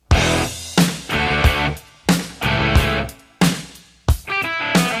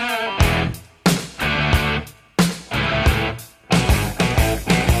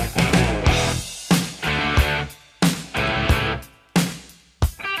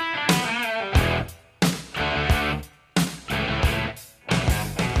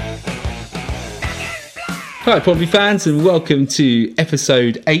Hi, Pompey fans, and welcome to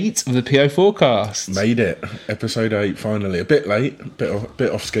episode 8 of the PO Forecast. Made it. Episode 8, finally. A bit late,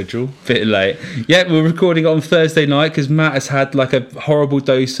 bit off schedule. Bit late. Yeah, we're recording it on Thursday night because Matt has had like a horrible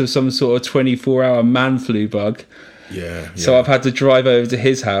dose of some sort of 24-hour man flu bug. Yeah. So I've had to drive over to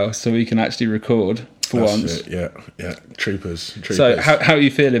his house so we can actually record for That's once. it. Yeah. Troopers. So how are you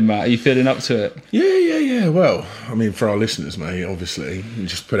feeling, Matt? Are you feeling up to it? Yeah. Well, I mean, for our listeners, mate, obviously, you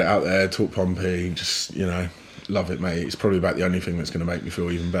just put it out there, talk Pompey, just, love it, mate. It's probably about the only thing that's going to make me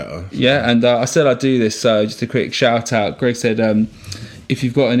feel even better. Yeah, and I said I'd do this, so just a quick shout out. Greg said, if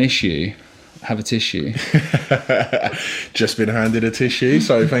you've got an issue, have a tissue. Just been handed a tissue,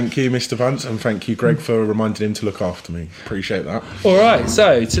 so thank you, Mr. Vance, and thank you, Greg, for reminding him to look after me. Appreciate that. All right,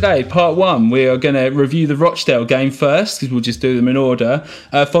 so today, part 1, we are going to review the Rochdale game first, because we'll just do them in order.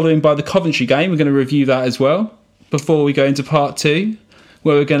 Following by the Coventry game, we're going to review that as well, before we go into part 2.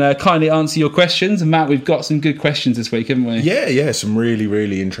 Where we're going to kindly answer your questions. And Matt, we've got some good questions this week, haven't we? Yeah, some really,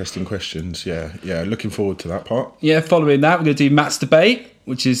 really interesting questions. Yeah, looking forward to that part. Yeah, following that, we're going to do Matt's debate,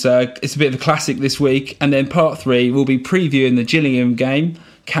 which is it's a bit of a classic this week. And then part 3, we'll be previewing the Gillingham game.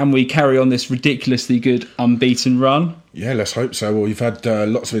 Can we carry on this ridiculously good unbeaten run? Yeah, let's hope so. Well, you've had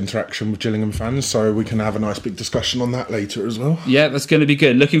lots of interaction with Gillingham fans, so we can have a nice big discussion on that later as well. Yeah, that's going to be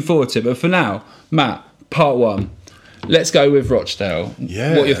good. Looking forward to it. But for now, Matt, part 1. Let's go with Rochdale.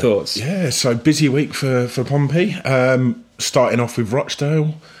 Yeah. What are your thoughts? Yeah, so busy week for Pompey. Starting off with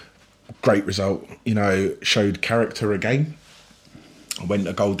Rochdale, great result. Showed character again. Went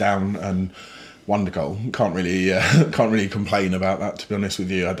a goal down and won the goal. Can't really complain about that, to be honest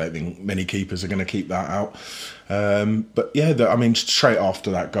with you. I don't think many keepers are going to keep that out. But yeah, straight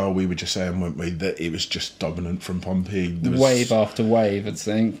after that goal, we were just saying, weren't we, that it was just dominant from Pompey. Wave after wave, I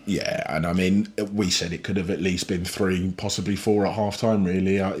think. Yeah, and we said it could have at least been 3, possibly 4 at half time,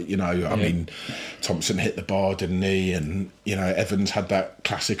 really. Thompson hit the bar, didn't he? And, Evans had that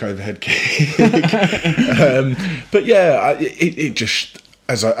classic overhead kick. But yeah, it just...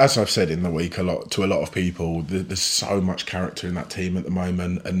 As I've said in the week to a lot of people, there's so much character in that team at the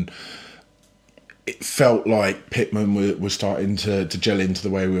moment, and it felt like Pittman was starting to gel into the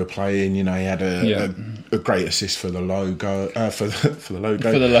way we were playing. He had a great assist for the logo. For the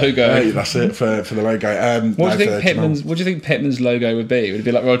logo. That's it, for the logo. What do you think Pittman's logo would be? Would it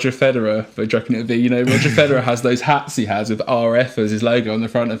be like Roger Federer? But do you reckon it would be, Roger Federer has those hats he has with RF as his logo on the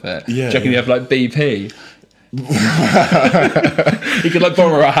front of it. Yeah. Do you reckon you have like BP? He could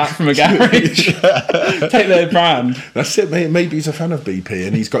borrow a hat from a garage. Take their brand. That's it, mate. Maybe he's a fan of BP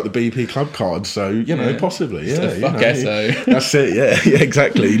and he's got the BP club card, so possibly. Fuck Esso. That's it. Yeah,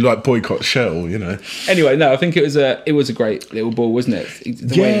 exactly. Like boycott Shell. Anyway, no, I think it was a great little ball, wasn't it?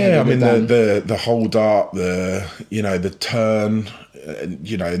 The hold up, the turn. And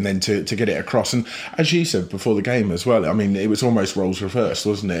then to get it across, and as you said before the game as well, it was almost roles reversed,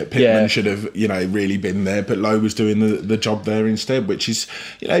 wasn't it? Pittman should have really been there, but Lowe was doing the job there instead, which is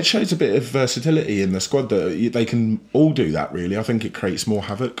it shows a bit of versatility in the squad that they can all do that. Really, I think it creates more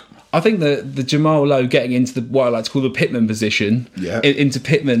havoc. I think the Jamal Lowe getting into what I like to call the Pittman position, into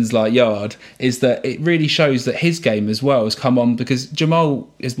Pittman's yard, is that it really shows that his game as well has come on, because Jamal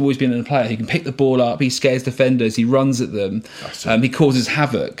has always been a player who can pick the ball up, he scares defenders, he runs at them, he causes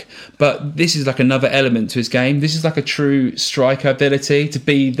havoc. But this is like another element to his game. This is like a true striker ability to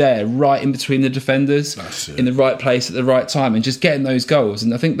be there right in between the defenders, in the right place at the right time, and just getting those goals.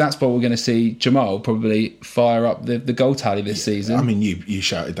 And I think that's why we're going to see Jamal probably fire up the goal tally this season. You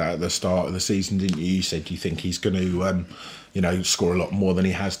shouted that at the start of the season, didn't you? You said you think he's going to score a lot more than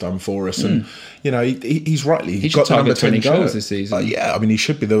he has done for us, and he's rightly he got target 20 goals this season. He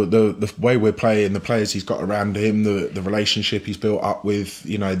should be. The way we're playing, the players he's got around him, the relationship he's built up with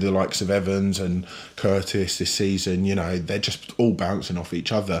the likes of Evans and Curtis this season, they're just all bouncing off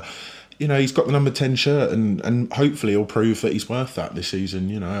each other. He's got the number 10 shirt, and hopefully he'll prove that he's worth that this season,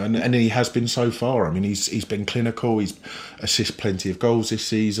 and he has been so far. He's been clinical, he's assisted plenty of goals this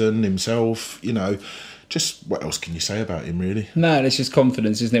season himself, Just what else can you say about him, really? No, it's just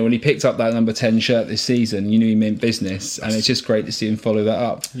confidence, isn't it? When he picked up that number 10 shirt this season, you knew he meant business, and it's just great to see him follow that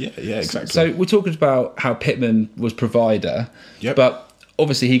up. Yeah, exactly. So we're talking about how Pittman was provider, but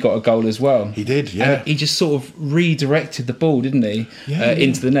obviously he got a goal as well. He did, yeah. And he just sort of redirected the ball, didn't he,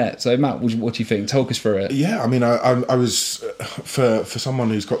 into the net. So Matt, what do you think? Talk us through it. Yeah, I was, for someone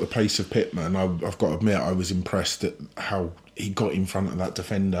who's got the pace of Pittman, I've got to admit I was impressed at how he got in front of that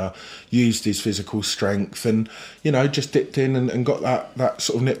defender, used his physical strength, and just dipped in and got that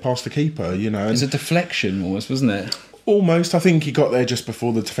sort of nip past the keeper. It's a deflection almost, wasn't it? Almost. I think he got there just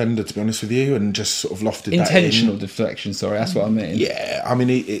before the defender, to be honest with you, and just sort of lofted intentional that in. deflection. Sorry, that's what I mean. Yeah, I mean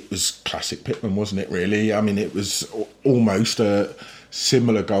it was classic Pittman, wasn't it? Really. I mean, it was almost a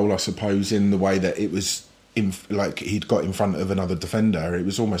similar goal, I suppose, in the way that it was like he'd got in front of another defender. It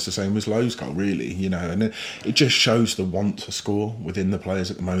was almost the same as Lowe's goal, really. And it just shows the want to score within the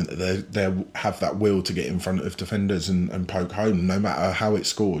players at the moment, that they have that will to get in front of defenders and poke home, no matter how it's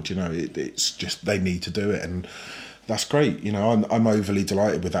scored. It's just they need to do it, and that's great. I'm overly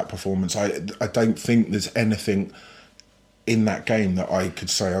delighted with that performance. I don't think there's anything in that game that I could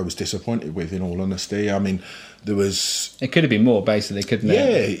say I was disappointed with, in all honesty. I mean, it could have been more, basically, couldn't it?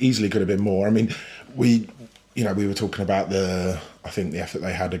 Yeah, easily could have been more. I mean, we were talking about the effort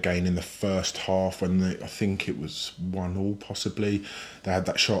they had again in the first half when I think it was 1-1 possibly. They had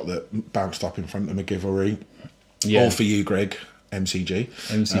that shot that bounced up in front of McGivery. Yeah. All for you, Greg,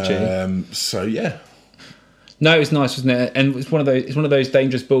 MCG. So yeah. No, it was nice, wasn't it? And it's one of those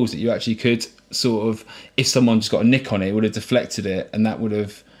dangerous balls that you actually could sort of, if someone just got a nick on it, would have deflected it, and that would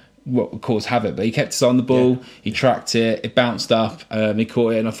have what would cause havoc. But he kept his eye on the ball, he tracked it bounced up, he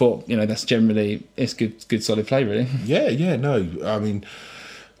caught it, and I thought, that's generally, it's good solid play, really. Yeah, no, I mean,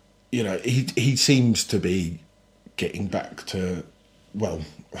 he seems to be getting back to, well,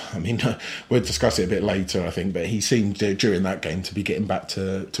 I mean, we'll discuss it a bit later, I think, but he seemed during that game to be getting back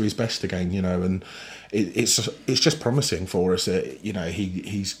to his best again, and it's just promising for us that,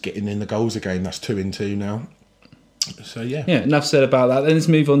 he's getting in the goals again. That's 2 in 2 now. So yeah, enough said about that. Then let's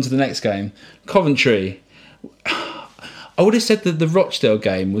move on to the next game, Coventry. I would have said that the Rochdale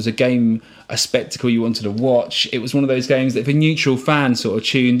game was a spectacle you wanted to watch. It was one of those games that if a neutral fan sort of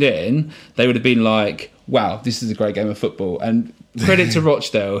tuned in, they would have been like, wow, this is a great game of football. And credit to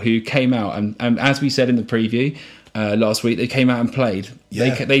Rochdale, who came out and as we said in the preview last week, they came out and played.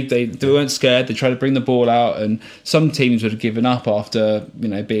 Yeah. They weren't scared. They tried to bring the ball out, and some teams would have given up after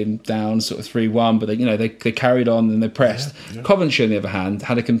being down sort of 3-1, but they carried on and they pressed. Yeah. Coventry, on the other hand,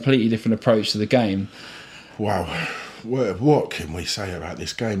 had a completely different approach to the game. Wow, what can we say about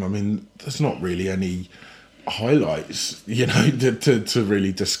this game? I mean, there's not really any highlights, to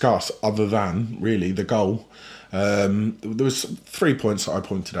really discuss, other than really the goal. There was 3 points that I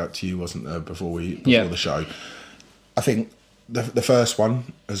pointed out to you, wasn't there, before the show? I think the first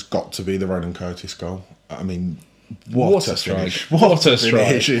one has got to be the Ronan Curtis goal. I mean, what a finish! What a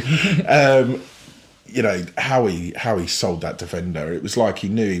finish! How he sold that defender. It was like he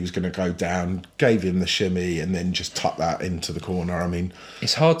knew he was going to go down, gave him the shimmy, and then just tucked that into the corner. I mean,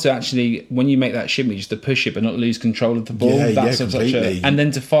 it's hard to actually, when you make that shimmy, just to push it but not lose control of the ball. Completely. And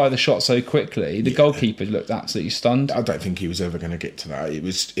then to fire the shot so quickly, the goalkeeper looked absolutely stunned. I don't think he was ever going to get to that. It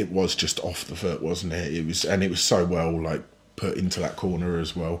was just off the foot, wasn't it? It was so well put into that corner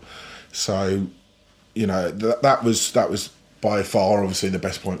as well. So that was by far, obviously, the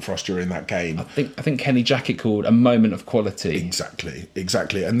best point for us during that game. I think Kenny Jackett called a moment of quality.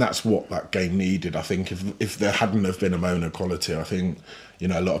 Exactly, and that's what that game needed. I think if there hadn't have been a moment of quality, I think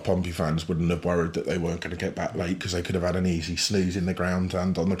a lot of Pompey fans wouldn't have worried that they weren't going to get back late, because they could have had an easy snooze in the ground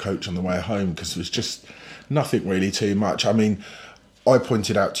and on the coach on the way home, because there was just nothing really too much. I mean, I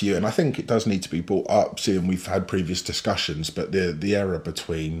pointed out to you, and I think it does need to be brought up, seeing we've had previous discussions, but the error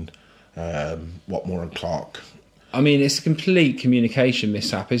between Watmore and Clark. I mean, it's a complete communication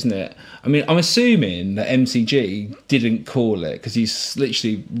mishap, isn't it? I mean, I'm assuming that MCG didn't call it because he's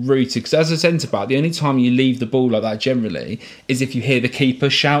literally rooted. Because as a centre-back, the only time you leave the ball like that generally is if you hear the keeper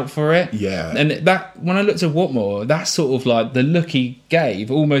shout for it. Yeah. And that, when I looked at Watmore, that sort of like the look he gave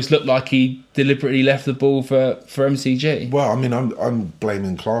almost looked like he deliberately left the ball for MCG. Well, I mean, I'm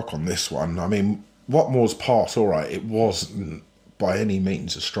blaming Clark on this one. I mean, Watmore's pass, all right, it wasn't by any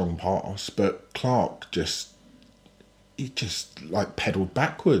means a strong pass, but Clark just pedalled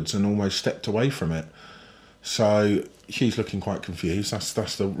backwards and almost stepped away from it. So he's looking quite confused.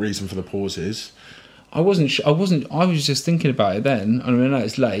 That's the reason for the pauses. I was just thinking about it then. I mean, I know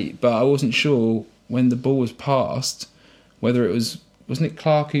it's late, but I wasn't sure when the ball was passed whether it wasn't it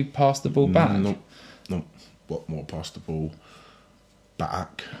Clark who passed the ball back? No. Watmore passed the ball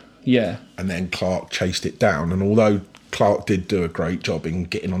back. Yeah. And then Clark chased it down, and although Clark did do a great job in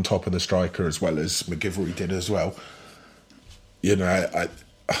getting on top of the striker as well as McGivery did as well,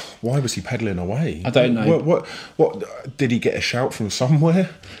 why was he pedalling away? I don't know. What did he get a shout from somewhere?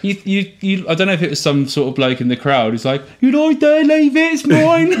 You I don't know if it was some sort of bloke in the crowd who's like, "You don't dare leave it, it's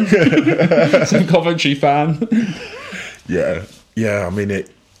mine." Some Coventry fan. Yeah. I mean,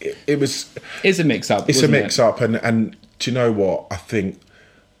 it was. It's a mix-up. It's a mix-up, and do you know what? I think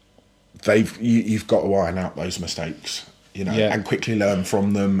you've got to iron out those mistakes, and quickly learn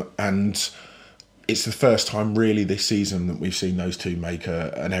from them. And it's the first time really this season that we've seen those two make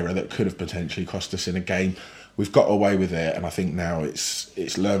an error that could have potentially cost us in a game. We've got away with it, and I think now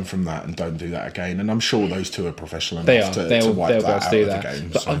it's learn from that and don't do that again. And I'm sure those two are professional enough to wipe that out of the game.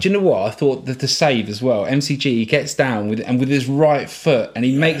 But do you know what? I thought that the save as well. MCG, he gets down with his right foot, and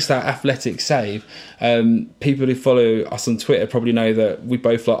he makes that athletic save. People who follow us on Twitter probably know that we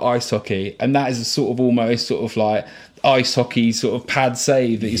both like ice hockey, and that is a sort of almost sort of like ice hockey sort of pad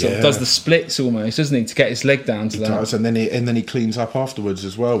save that he sort of does the splits almost, doesn't he, to get his leg down to that. Does, and then he cleans up afterwards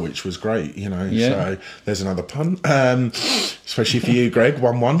as well, which was great, you know. So there's another pun, especially for you, Greg.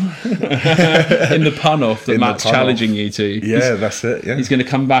 1-1 in the pun off that Matt's challenging you to. Yeah, that's it. Yeah, he's going to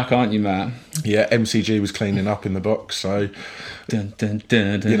come back, aren't you, Matt? Yeah, MCG was cleaning up in the box, so dun, dun,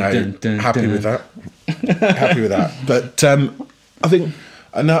 dun, dun, you know, dun, dun, happy dun. with that. Happy with that. But I think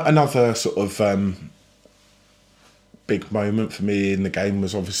another sort of big moment for me in the game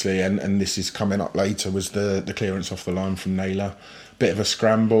was obviously, and this is coming up later, was the clearance off the line from Naylor. Bit of a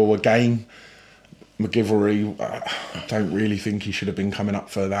scramble again. McGilvery, I don't really think he should have been coming up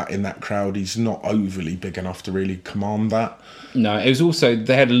for that in that crowd. He's not overly big enough to really command that. No, it was also,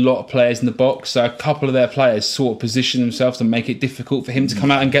 they had a lot of players in the box, so a couple of their players sort of positioned themselves to make it difficult for him to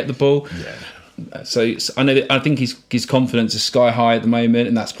come out and get the ball. Yeah. So I think his confidence is sky high at the moment,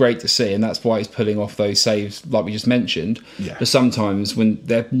 and that's great to see, and that's why he's pulling off those saves like we just mentioned. Yeah. But sometimes when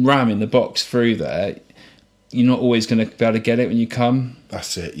they're ramming the box through there, you're not always going to be able to get it when you come.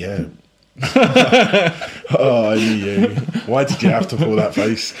 That's it, yeah. Oh, you. Why did you have to pull that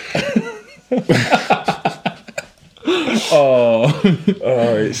face?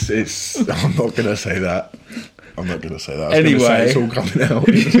 It's. I'm not going to say that. I was anyway, say it's all coming out.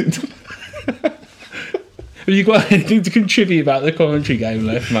 Have you got anything to contribute about the commentary game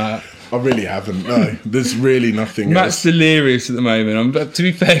left, Matt? I really haven't, no. There's really nothing Matt's else. delirious at the moment. But to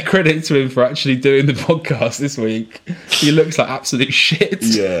be fair, credit to him for actually doing the podcast this week. He looks like absolute shit.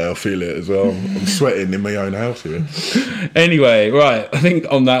 Yeah, I feel it as well. I'm sweating in my own house here. Anyway, right, I think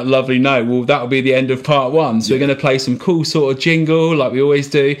on that lovely note, well, that'll be the end of part one. So we're going to play some cool sort of jingle like we always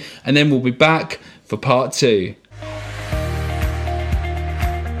do, and then we'll be back for part two.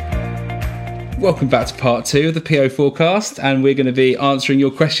 Welcome back to part two of the PO Forecast, and we're going to be answering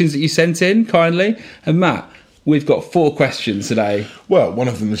your questions that you sent in kindly. And Matt, we've got 4 questions today. Well, one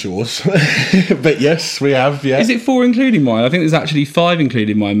of them is yours. But yes, we have, yeah. Is it 4 including mine? I think there's actually 5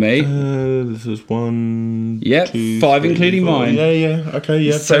 including mine, mate. This is 1, Yep, 2, 5 3, including 4. mine. Yeah, okay,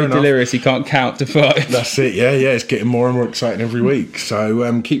 yeah, He's so fair enough. delirious he can't count to 5. That's it, yeah, it's getting more and more exciting every week.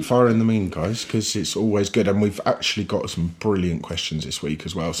 So keep firing them in, guys, because it's always good. And we've actually got some brilliant questions this week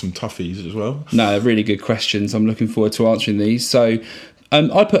as well, some toughies as well. No, they're really good questions. I'm looking forward to answering these. So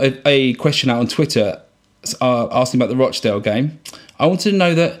I put a question out on Twitter asking about the Rochdale game. I wanted to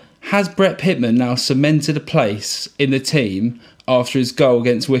know that, has Brett Pitman now cemented a place in the team after his goal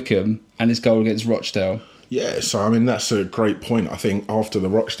against Wickham and his goal against Rochdale? Yeah, so I mean, that's a great point. I think after the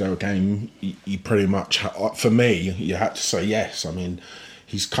Rochdale game, you pretty much, for me, you had to say yes. I mean,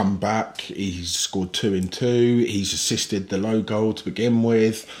 he's come back, he's scored 2 in 2, he's assisted the low goal to begin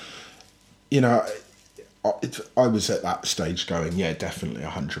with. You know, I was at that stage going, yeah, definitely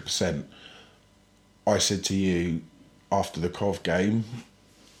 100%. I said to you after the Cov game,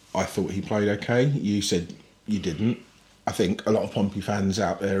 I thought he played okay. You said you didn't. I think a lot of Pompey fans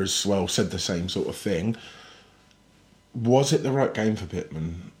out there as well said the same sort of thing. Was it the right game for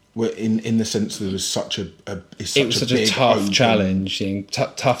Pitman? In the sense that it was such a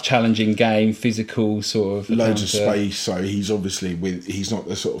tough challenging game, physical sort of loads of space. So he's obviously he's not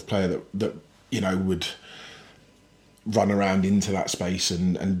the sort of player that you know would run around into that space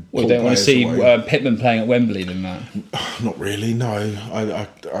and well, don't want to see Pitman playing at Wembley then, Matt? Not really, no. I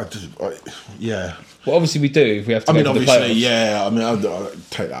yeah. Well, obviously we do if we have to. I mean, go obviously, the yeah. I mean, I'll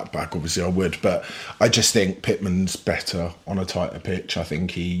take that back. Obviously, I would, but I just think Pitman's better on a tighter pitch. I think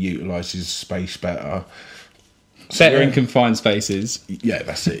he utilises space better. Better in confined spaces. Yeah,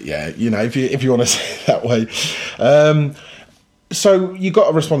 that's it. Yeah, you know, if you want to say it that way. So you got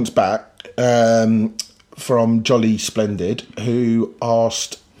a response back from Jolly Splendid, who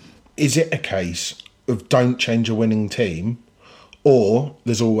asked, "Is it a case of don't change a winning team, or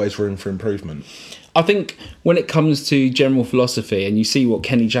there's always room for improvement?" I think when it comes to general philosophy, and you see what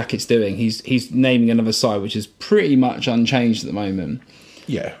Kenny Jackett's doing, he's naming another side which is pretty much unchanged at the moment.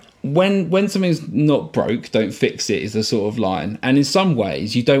 Yeah. When something's not broke, don't fix it is the sort of line. And in some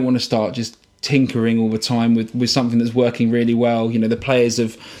ways, you don't want to start just tinkering all the time with something that's working really well. You know, the players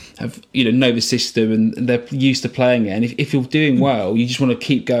have know the system and they're used to playing it. And if you're doing well, you just want to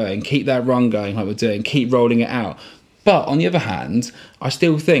keep going, keep that run going like we're doing, keep rolling it out. But on the other hand, I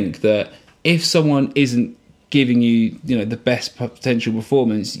still think that if someone isn't giving you, the best potential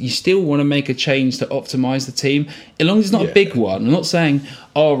performance, you still want to make a change to optimise the team, as long as it's not a big one. I'm not saying,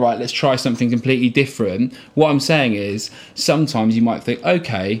 all right, let's try something completely different. What I'm saying is, sometimes you might think,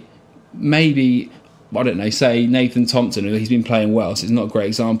 okay, maybe, I don't know, say Nathan Thompson, who he's been playing well, so it's not a great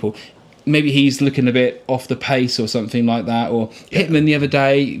example. Maybe he's looking a bit off the pace or something like that. Or Pittman the other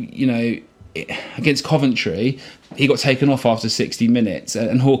day, against Coventry, he got taken off after 60 minutes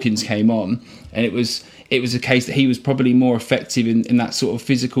and Hawkins came on, and it was a case that he was probably more effective in that sort of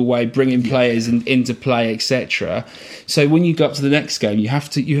physical way, bringing players into play, etc. So when you go up to the next game,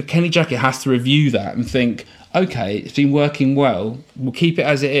 Kenny Jackett has to review that and think, okay, it's been working well, we'll keep it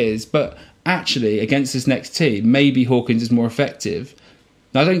as it is, but actually against this next team, maybe Hawkins is more effective.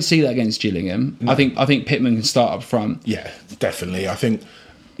 Now, I don't see that against Gillingham. No. I think Pittman can start up front. Yeah, definitely. I think,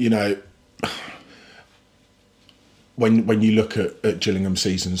 when you look at Gillingham's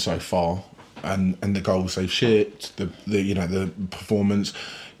season so far, and the goals they've shipped, the performance,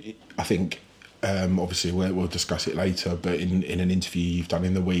 I think obviously we'll discuss it later, but in an interview you've done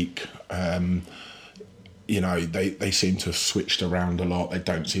in the week, they seem to have switched around a lot. They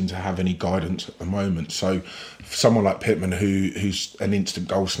don't seem to have any guidance at the moment. So for someone like Pittman, who's an instant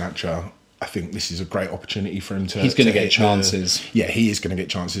goal snatcher, I think this is a great opportunity for him to... He's going to get chances. He is going to get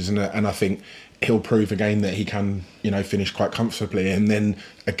chances. And I think he'll prove again that he can, finish quite comfortably. And then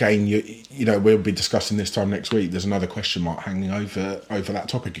again, we'll be discussing this time next week. There's another question mark hanging over that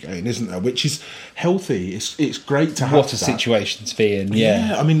topic again, isn't there? Which is healthy. It's great to have what a situation to be in.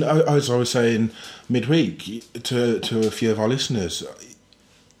 Yeah. I mean, as I was saying midweek to a few of our listeners,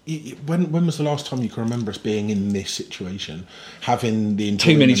 when was the last time you can remember us being in this situation, having the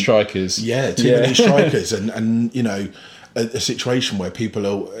too many strikers? Many strikers, and a situation where people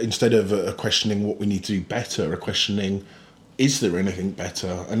are, instead of questioning what we need to do better, are questioning, is there anything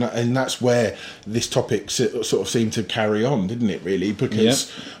better? And that's where this topic sort of seemed to carry on, didn't it, really?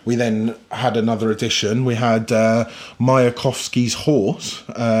 Because we then had another addition. We had Mayakovsky's horse,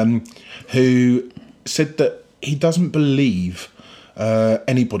 who said that he doesn't believe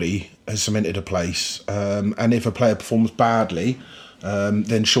anybody has cemented a place, and if a player performs badly,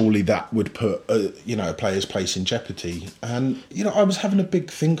 then surely that would put a player's place in jeopardy. And I was having a big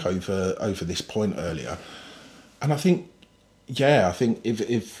think over this point earlier, and I think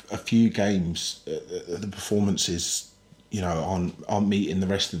if a few games the performances aren't meeting the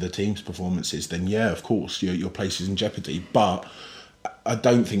rest of the team's performances, then of course your place is in jeopardy. But I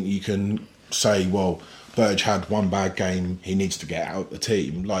don't think you can say, well, Burge had one bad game, he needs to get out the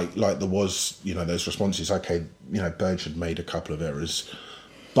team. Like there was, those responses. Okay, Burge had made a couple of errors,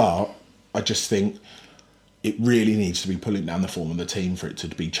 but I just think it really needs to be pulling down the form of the team for it to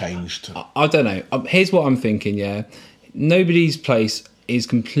be changed. I don't know. Here's what I'm thinking. Nobody's place is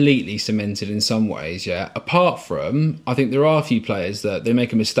completely cemented in some ways. Apart from, I think there are a few players that they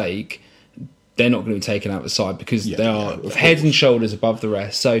make a mistake, they're not going to be taken out the side because they are head and shoulders above the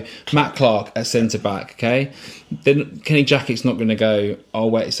rest. So Matt Clark at centre back, okay? Then Kenny Jackett's not going to go, oh,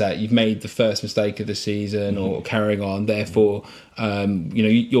 wait a sec, you've made the first mistake of the season or carrying on, therefore,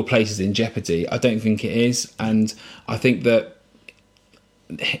 your place is in jeopardy. I don't think it is. And I think that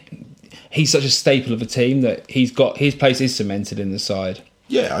he's such a staple of a team that his place is cemented in the side.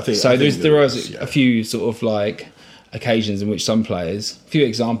 Yeah, I think so. There was a few sort of like occasions in which some players, a few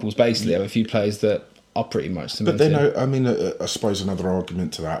examples basically, of a few players that are pretty much cemented. But then, I suppose another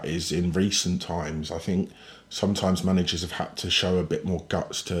argument to that is in recent times, I think sometimes managers have had to show a bit more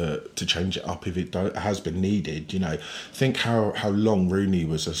guts to change it up if it has been needed. Think how long Rooney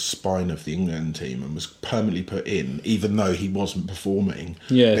was a spine of the England team and was permanently put in, even though he wasn't performing.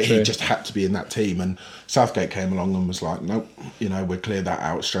 Yeah, but true. He just had to be in that team. And Southgate came along and was like, nope, we'll clear that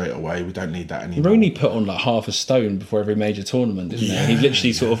out straight away. We don't need that anymore. Rooney put on like half a stone before every major tournament, didn't he? He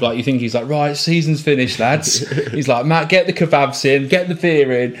literally sort of like, you think he's like, right, season's finished, lads. He's like, Matt, get the kebabs in, get the beer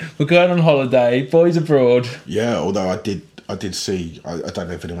in. We're going on holiday, boys abroad. Yeah, although I did see, I don't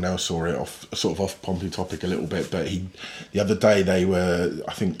know if anyone else saw it, off Pompey topic a little bit, but the other day they were,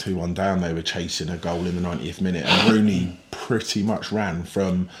 I think 2-1 down, they were chasing a goal in the 90th minute, and Rooney pretty much ran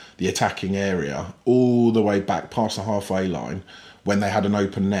from the attacking area all the way back past the halfway line when they had an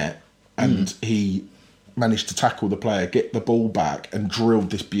open net, and he managed to tackle the player, get the ball back, and drilled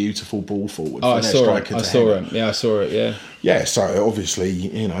this beautiful ball forward. I saw it. Yeah, I saw it. Yeah. Yeah. So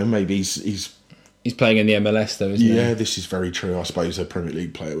obviously, maybe he's playing in the MLS though, isn't he? Yeah, this is very true. I suppose a Premier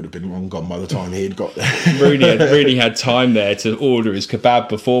League player would have been long gone by the time he had got there. Rooney had time there to order his kebab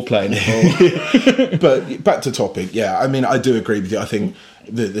before playing the ball. But back to topic. Yeah, I mean, I do agree with you. I think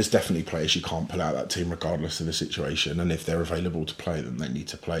there's definitely players you can't pull out that team regardless of the situation, and if they're available to play, then they need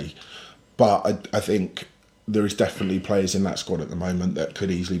to play. But I think there is definitely players in that squad at the moment that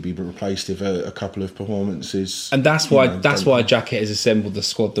could easily be replaced if a couple of performances. And that's why Jacket has assembled the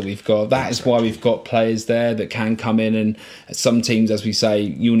squad that we've got. That is why we've got players there that can come in, and some teams, as we say,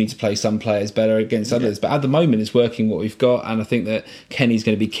 you'll need to play some players better against others. But at the moment, it's working what we've got, and I think that Kenny's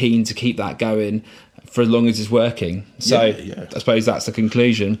going to be keen to keep that going for as long as it's working. So I suppose that's the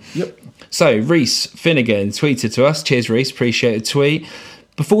conclusion. Yep. So Reese Finnegan tweeted to us. Cheers, Reese. Appreciate the tweet.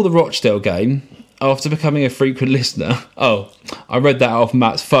 Before the Rochdale game, after becoming a frequent listener, I read that off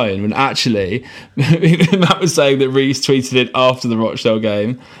Matt's phone when actually Matt was saying that Reese tweeted it after the Rochdale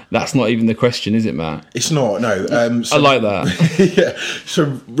game. That's not even the question, is it, Matt? It's not, no. I like that. Yeah.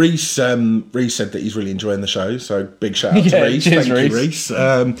 So Reese said that he's really enjoying the show, so big shout out to Reese. Cheers, Thank you, Reese.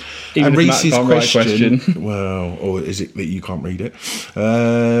 Even and Reese's question, well, or is it that you can't read it?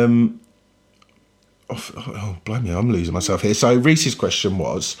 Blimey, I'm losing myself here. So Reese's question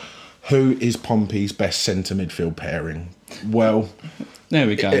was, who is Pompey's best centre midfield pairing? Well, there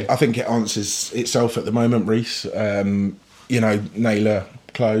we go. I think it answers itself at the moment, Reese. Naylor,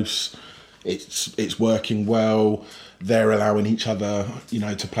 Close. It's working well. They're allowing each other,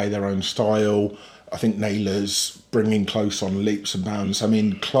 to play their own style. I think Naylor's bringing Close on leaps and bounds. I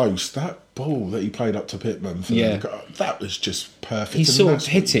mean, Close, that ball that he played up to Pittman, that was just perfect. He sort of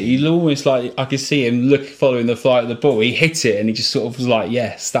hit it. He almost like, I could see him following the flight of the ball. He hit it and he just sort of was like,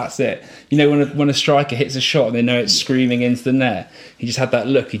 yes, that's it. When a striker hits a shot and they know it's screaming into the net, he just had that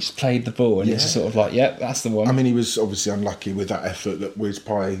look. He just played the ball and it's just sort of like, yep, that's the one. I mean, he was obviously unlucky with that effort that was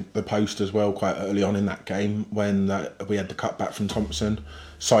by the post as well quite early on in that game when we had the cut back from Thompson,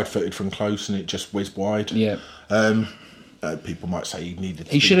 side-footed from Close, and it just whizzed wide. Yeah. People might say he needed.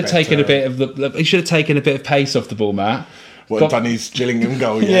 He should have taken a bit of he should have taken a bit of pace off the ball, Matt. Done his Gillingham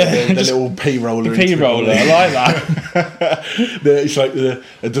goal, the little P roller. P roller, I like that. It's like a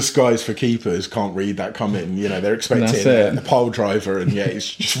disguise for keepers. Can't read that coming. They're expecting a pile driver, and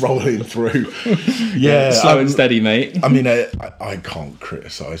it's just rolling through. Slow and steady, mate. I mean, I can't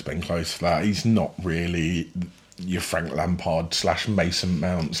criticise Ben Close for that. He's not really your Frank Lampard / Mason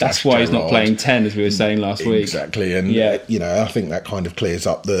Mount. That's why he's not playing 10, as we were saying last week. Exactly, and I think that kind of clears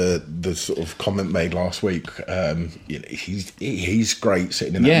up the sort of comment made last week. He's great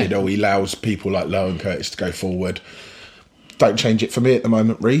sitting in that middle. He allows people like Lowe and Curtis to go forward. Don't change it for me at the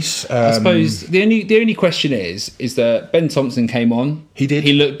moment, Reese. I suppose the only question is that Ben Thompson came on. He did.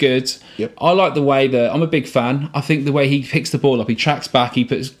 He looked good. Yep. I like the way that I'm a big fan. I think the way he picks the ball up, he tracks back, he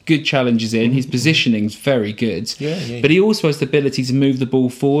puts good challenges in. His positioning's very good. Yeah. But he also has the ability to move the ball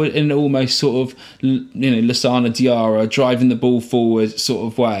forward in an almost sort of Lassana Diarra driving the ball forward sort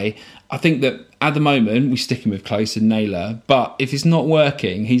of way. I think that at the moment we're sticking with Close and Naylor, but if it's not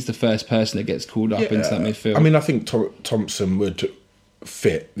working, he's the first person that gets called up into that midfield. I mean, I think Thompson would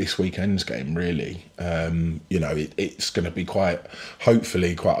fit this weekend's game, really. It's going to be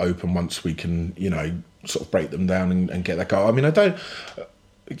hopefully quite open once we can, sort of break them down and get that goal. I mean, I don't,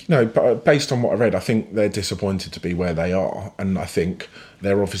 based on what I read, I think they're disappointed to be where they are, and I think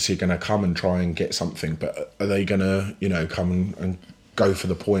they're obviously going to come and try and get something, but are they going to, come and go for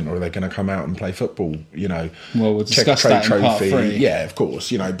the point, or are they going to come out and play football? We'll discuss that in part 3. Yeah, of course.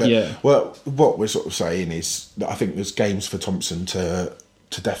 Well, what we're sort of saying is that I think there's games for Thompson to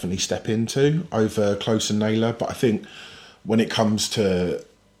definitely step into over Close and Naylor. But I think when it comes to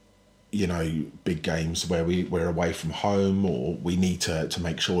big games where we're away from home, or we need to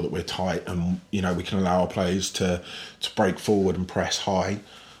make sure that we're tight and we can allow our players to break forward and press high.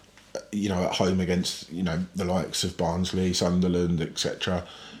 At home against, the likes of Barnsley, Sunderland, etc.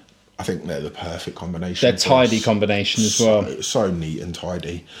 I think they're the perfect combination. They're tidy combination as well. So neat and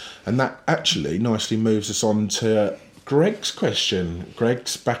tidy. And that actually nicely moves us on to Greg's question.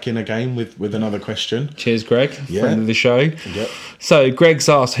 Greg's back in again with another question. Cheers, Greg. Friend of the show. Yep. So Greg's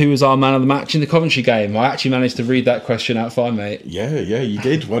asked, who was our man of the match in the Coventry game? I actually managed to read that question out fine, mate. Yeah, you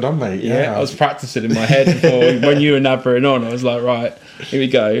did. Well done, mate. Yeah, I was practicing in my head before when you were nabbering on. I was like, right, here we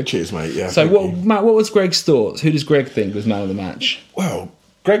go. Cheers, mate. Yeah. So Matt, what was Greg's thoughts? Who does Greg think was man of the match? Well,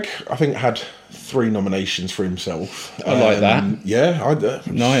 Greg, I think, had 3 nominations for himself. I like that. Yeah.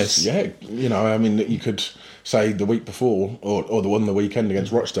 Nice. Yeah. I mean, you could say the week before or the one the weekend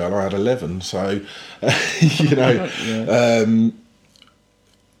against Rochdale, I had 11. So,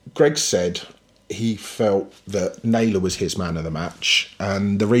 Greg said he felt that Naylor was his man of the match.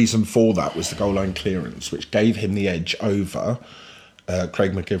 And the reason for that was the goal line clearance, which gave him the edge over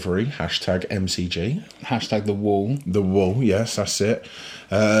Craig McGivery, #MCG. #The Wall. The Wall, yes, that's it.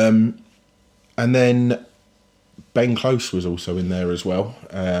 And then Ben Close was also in there as well.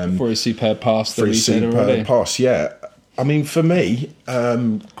 For his superb pass that for we his said superb already. pass, yeah. I mean, for me,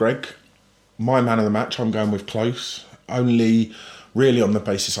 Greg, my man of the match, I'm going with Klose. Only really on the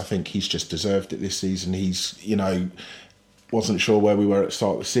basis I think he's just deserved it this season. He's, wasn't sure where we were at the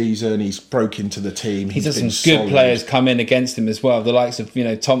start of the season. He's broke into the team. He's had some good players come in against him as well. The likes of,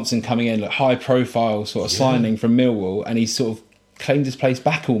 Thompson coming in, like high profile sort of signing from Millwall, and he's sort of claimed his place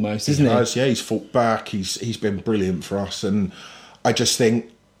back almost, isn't he? Yeah, he's fought back. He's been brilliant for us, and I just think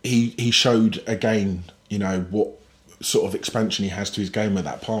he showed again, what sort of expansion he has to his game with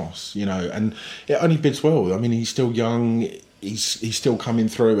that pass, and it only bids well. I mean, he's still young. He's still coming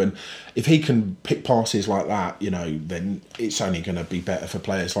through, and if he can pick passes like that, then it's only going to be better for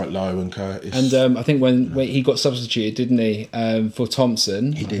players like Lowe and Curtis. And I think when he got substituted, didn't he, for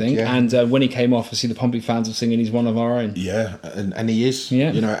Thompson? He did, I think. yeah. And when he came off, I see the Pompey fans are singing he's one of our own. Yeah, and he is. Yeah.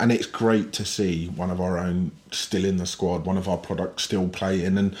 And it's great to see one of our own still in the squad, one of our products still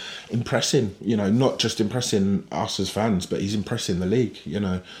playing and impressing. Not just impressing us as fans, but he's impressing the league.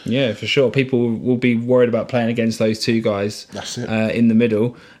 Yeah, for sure. People will be worried about playing against those two guys. That's it. In the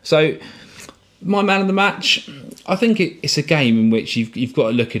middle. So, my man of the match, I think it's a game in which you've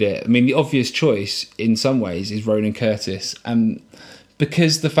got to look at it. I mean, the obvious choice in some ways is Ronan Curtis, and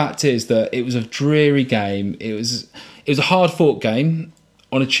because the fact is that it was a dreary game. It was a hard fought game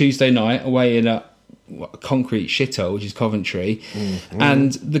on a Tuesday night away in a concrete shithole, which is Coventry,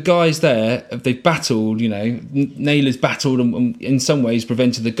 and the guys there, they've battled. Naylor's battled and in some ways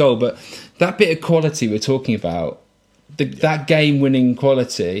prevented the goal, but that bit of quality we're talking about. That game-winning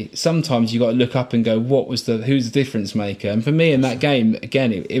quality. Sometimes you got to look up and go, who's the difference maker? And for me in that game,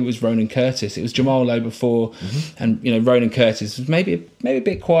 again, it was Ronan Curtis. It was Jamal Lowe before, and Ronan Curtis was maybe a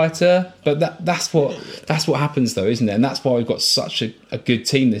bit quieter, but that's what happens though, isn't it? And that's why we've got such a good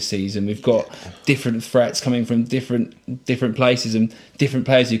team this season. We've got different threats coming from different places and different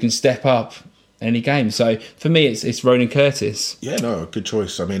players who can step up any game. So for me, it's Ronan Curtis. Yeah, no, good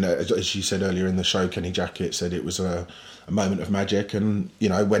choice. I mean, as you said earlier in the show, Kenny Jackett said it was a moment of magic, and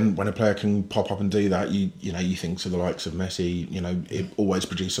when a player can pop up and do that, you think to the likes of Messi, it always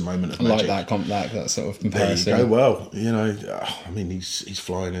produces a moment of magic. I like that sort of comparison. There you go. Well, I mean, he's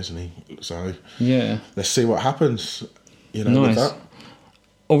flying, isn't he? So yeah, let's see what happens. Nice. With that.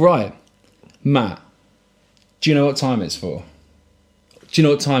 All right, Matt. Do you know what time it's for? Do you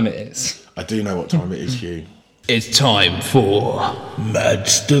know what time it is? I do know what time it is, Hugh. It's time for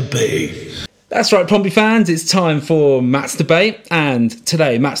Matt's Debate. That's right, Pompey fans, it's time for Matt's Debate, and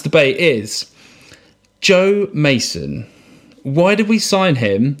today Matt's Debate is Joe Mason. Why did we sign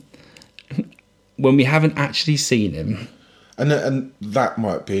him when we haven't actually seen him? And that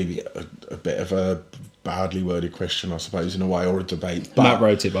might be a bit of a badly worded question, I suppose, in a way, or a debate. But Matt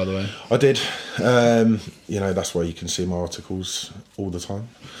wrote it, by the way. I did. That's why you can see my articles all the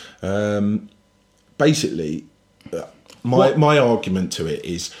time. Basically, my argument to it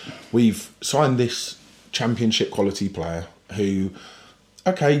is we've signed this championship quality player who,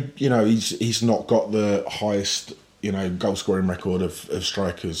 he's not got the highest goal scoring record of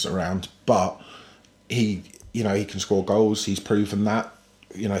strikers around, but he can score goals. He's proven that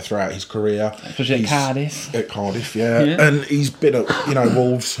throughout his career, especially at Cardiff, yeah. And he's been at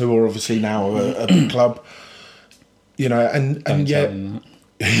Wolves, who are obviously now a big club, and Don't yet. tell them that.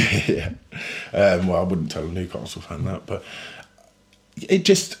 Yeah. Well, I wouldn't tell a Newcastle fan that, but it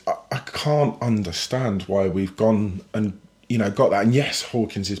just, I can't understand why we've gone and, got that. And yes,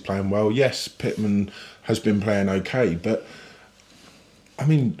 Hawkins is playing well. Yes, Pittman has been playing okay. But, I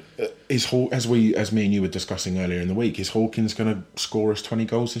mean, as me and you were discussing earlier in the week, is Hawkins going to score us 20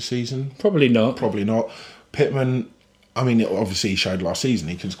 goals this season? Probably not. Probably not. Pittman, I mean, obviously he showed last season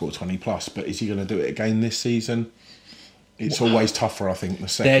he can score 20 plus, but is he going to do it again this season? It's always tougher, I think, the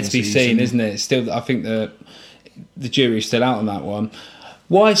second There to be season. seen, isn't it? Still, I think the jury's still out on that one.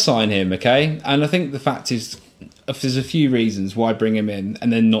 Why sign him, okay? And I think the fact is, if there's a few reasons why bring him in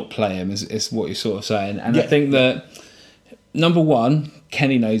and then not play him, is what you're sort of saying. And I think that, number one,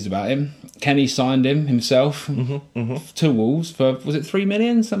 Kenny knows about him. Kenny signed him himself to Wolves for, was it 3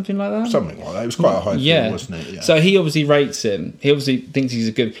 million, something like that? Something like that. It was quite a high fee, wasn't it? Yeah. So he obviously rates him. He obviously thinks he's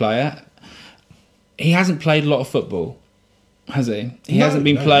a good player. He hasn't played a lot of football, has he? He hasn't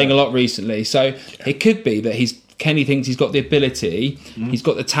been playing a lot recently. So it could be that Kenny thinks he's got the ability, he's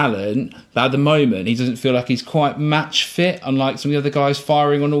got the talent, but at the moment he doesn't feel like he's quite match fit, unlike some of the other guys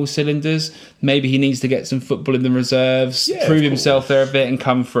firing on all cylinders. Maybe he needs to get some football in the reserves, prove himself there a bit and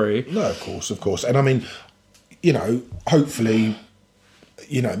come through. No, of course. And I mean, hopefully,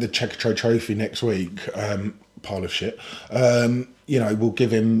 the Checkatrade Trophy next week, pile of shit, will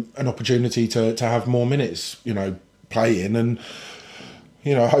give him an opportunity to have more minutes, playing, and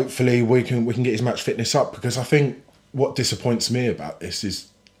hopefully we can get his match fitness up, because I think what disappoints me about this is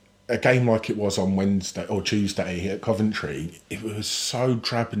a game like it was on Wednesday or Tuesday at Coventry, it was so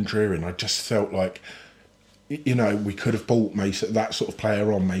drab and dreary, and I just felt like, you know, we could have bought Mason, that sort of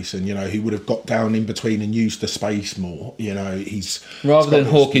player on Mason, you know, he would have got down in between and used the space more, you know, he's... Rather than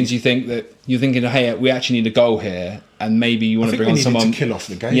Hawkins, you think that you're thinking, hey, we actually need a goal here, and maybe you want to bring on someone... to kill off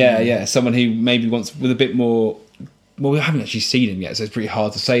the game. Yeah, someone who maybe wants with a bit more... Well, we haven't actually seen him yet, so it's pretty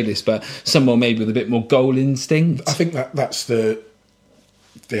hard to say this, but someone maybe with a bit more goal instinct. I think that's the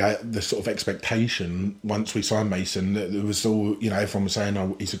sort of expectation once we signed Mason. That there was all, you know, everyone was saying,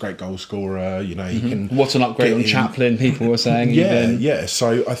 "Oh, he's a great goal scorer." You know, he can. What an upgrade on Chaplin! People were saying, yeah.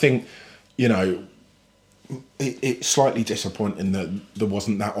 So I think, you know, it's slightly disappointing that there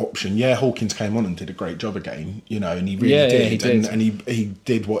wasn't that option. Yeah, Hawkins came on and did a great job again. You know, and he really did. He did. And he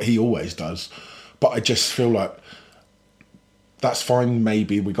did what he always does. But I just feel like that's fine.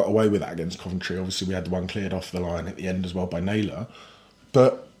 Maybe we got away with that against Coventry. Obviously, we had the one cleared off the line at the end as well by Naylor.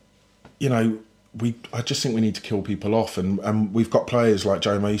 But, you know, I just think we need to kill people off, and we've got players like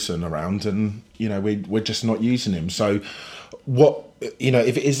Joe Mason around, and, you know, we're just not using him. So what, you know,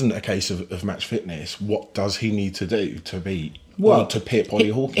 if it isn't a case of match fitness, what does he need to do to be, to pip Ollie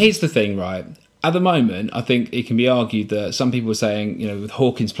Hawkins? Here's the thing, right? At the moment, I think it can be argued that some people are saying, you know, with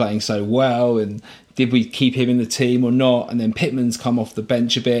Hawkins playing so well, and did we keep him in the team or not? And then Pittman's come off the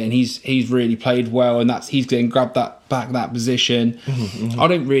bench a bit, and he's really played well, and he's going to grab that position. I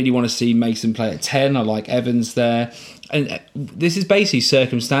don't really want to see Mason play at 10. I like Evans there, and this is basically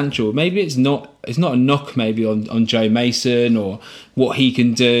circumstantial. Maybe it's not a knock maybe on Joe Mason or what he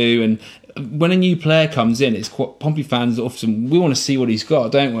can do. And when a new player comes in, it's quite, Pompey fans often, we want to see what he's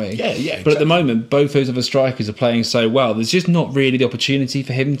got, don't we? Yeah, exactly. But at the moment, both those other strikers are playing so well. There's just not really the opportunity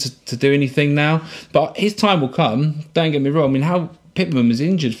for him to do anything now. But his time will come. Don't get me wrong. I mean, Pittman was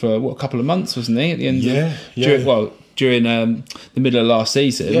injured for a couple of months, wasn't he? At the end, during the middle of last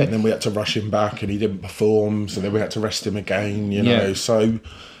season. Yeah, and then we had to rush him back, and he didn't perform. So then we had to rest him again. You know, so.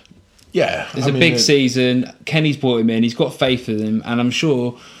 Yeah, it's a big season. Kenny's brought him in. He's got faith in him, and I'm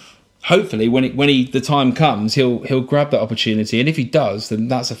sure. Hopefully, when the time comes, he'll grab that opportunity, and if he does, then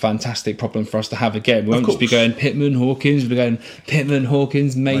that's a fantastic problem for us to have again. We won't just be going Pittman, Hawkins. We'll be going Pittman,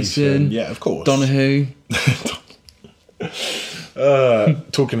 Hawkins, Mason. Yeah, of course. Donahue.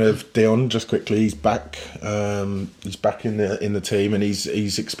 Talking of Dion, just quickly, he's back. He's back in the team, and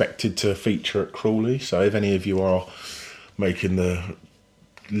he's expected to feature at Crawley. So if any of you are making the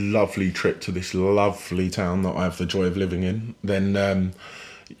lovely trip to this lovely town that I have the joy of living in, then.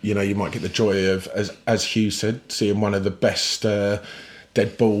 You know, you might get the joy of, as Hugh said, seeing one of the best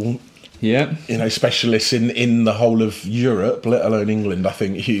dead ball, you know, specialists in the whole of Europe, let alone England. I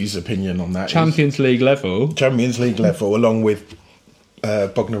think Hugh's opinion on that Champions League level, along with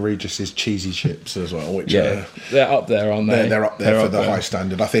Bognor Regis's cheesy chips as well. Which they're up there, aren't they? They're up there for the high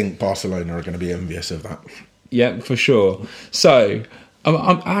standard. I think Barcelona are going to be envious of that. Yeah, for sure. So.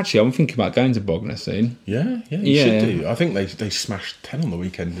 I'm thinking about going to Bognor soon. You should do. I think they smashed 10 on the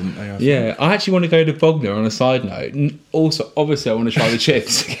weekend, didn't they? I actually want to go to Bognor on a side note. And also, obviously, I want to try the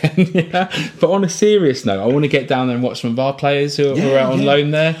chips again. But on a serious note, I want to get down there and watch some of our players who are out on loan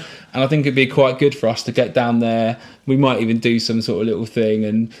there. And I think it'd be quite good for us to get down there. We might even do some sort of little thing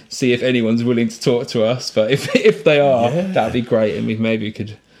and see if anyone's willing to talk to us. But if they are, that'd be great. And we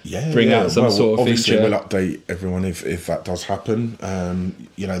could... bring out some sort of obviously feature. We'll update everyone if that does happen.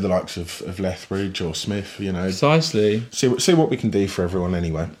 You know, the likes of Lethbridge or Smith, you know. Precisely. See what we can do for everyone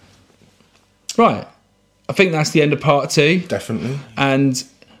anyway. Right. I think that's the end of part 2. Definitely. And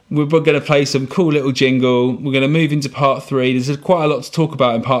we're going to play some cool little jingle. We're going to move into part 3. There's quite a lot to talk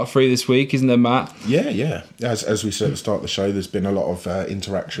about in part 3 this week, isn't there, Matt? Yeah. As we said at the start of the show, there's been a lot of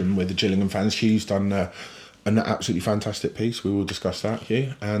interaction with the Gillingham fans. Hugh's done... an absolutely fantastic piece. We will discuss that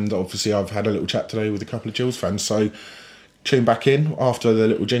here. And obviously I've had a little chat today with a couple of Gills fans. So tune back in after the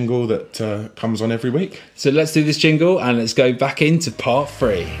little jingle that comes on every week. So let's do this jingle and let's go back into part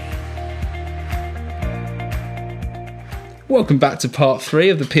 3. Welcome back to part 3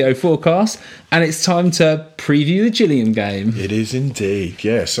 of the PO Forecast. And it's time to preview the Gillingham game. It is indeed.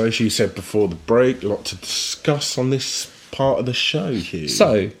 Yeah, so as you said before the break, a lot to discuss on this part of the show here.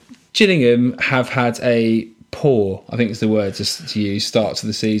 So... Gillingham have had a poor, I think it's the word to use, start to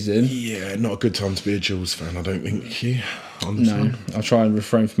the season. Yeah, not a good time to be a Jules fan, I don't think, Hugh. No, I'll try and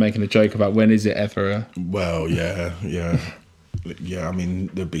refrain from making a joke about when is it ever. Well, yeah. Yeah, I mean,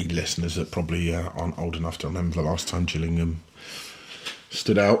 there'll be listeners that probably aren't old enough to remember the last time Gillingham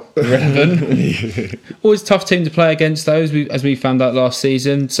stood out. Relevant. Always a tough team to play against, though, as we found out last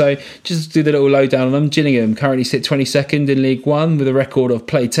season. So just do the little lowdown on them. Gillingham currently sit 22nd in League One with a record of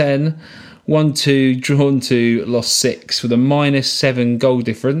play 10, 1-2, drawn 2, lost 6 with a -7 goal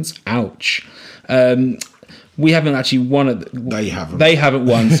difference. Ouch. We haven't actually won. They haven't. They haven't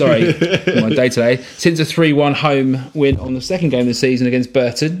won, sorry. My day today. Since a 3-1 home win on the second game of the season against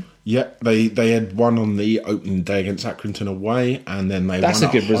Burton. Yeah, they had won on the opening day against Accrington away, and then they That's won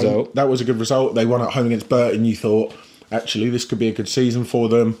a good result. That was a good result. They won at home against Burton. You thought, actually, this could be a good season for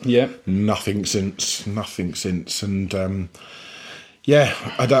them. Yeah. Nothing since. And,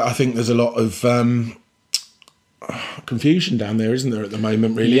 I think there's a lot of confusion down there, isn't there, at the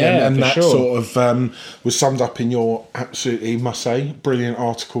moment, really? Yeah, and for that sure. sort of was summed up in your absolutely, must say, brilliant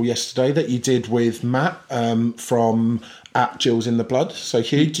article yesterday that you did with Matt from at Jill's in the Blood. So,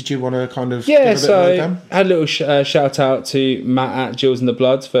 Hugh, did you want to kind of give a bit of lowdown? I had a little shout out to Matt at Jill's in the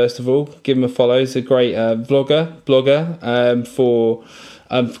Blood, first of all. Give him a follow. He's a great blogger for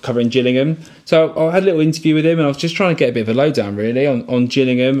covering Gillingham. So I had a little interview with him, and I was just trying to get a bit of a lowdown, really, on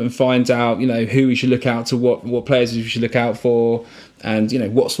Gillingham and find out, who we should look out to, what players we should look out for, and,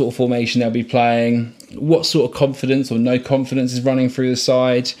 what sort of formation they'll be playing, what sort of confidence or no confidence is running through the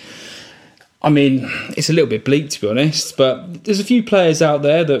side. I mean, it's a little bit bleak, to be honest, but there's a few players out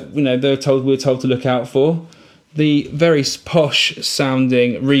there that, we're told to look out for. The very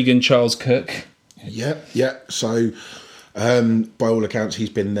posh-sounding Regan Charles Cook. Yeah. So, by all accounts, he's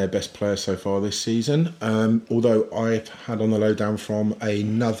been their best player so far this season. Although I've had on the lowdown from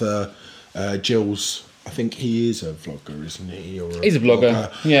another Jill's, I think he is a vlogger, isn't he? He's a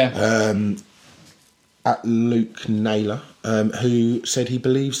vlogger, yeah. At Luke Naylor, who said he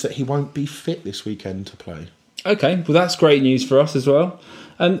believes that he won't be fit this weekend to play. Okay, well that's great news for us as well.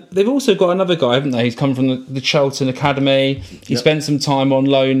 And they've also got another guy, haven't they? He's come from the Charlton Academy. He spent some time on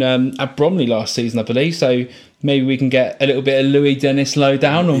loan at Bromley last season, I believe. So maybe we can get a little bit of Louis Dennis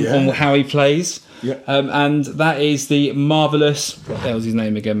lowdown on how he plays. Yeah. And that is the marvellous... What the hell's his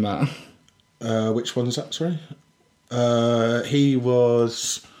name again, Matt? Which one's that, sorry? He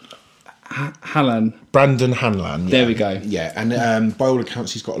was... Hallam. Brandon Hanlan. There we go. Yeah, and by all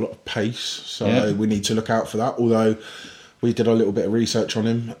accounts, he's got a lot of pace, so we need to look out for that. Although we did a little bit of research on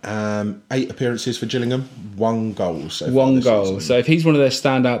him. 8 appearances for Gillingham, 1 goal. One goal. Season. So if he's one of their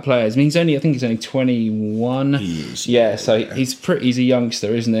standout players, I mean, I think he's only 21. He is. Yeah, so he's a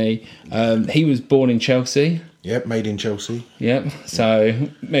youngster, isn't he? He was born in Chelsea. Yep, made in Chelsea. Yep. So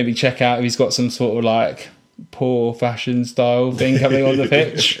maybe check out if he's got some sort of like poor fashion style thing coming on the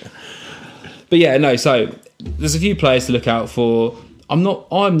pitch. But yeah, no. So there's a few players to look out for. I'm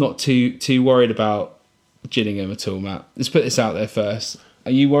not too worried about Gillingham at all, Matt. Let's put this out there first.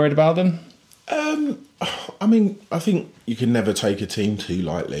 Are you worried about them? I mean, I think you can never take a team too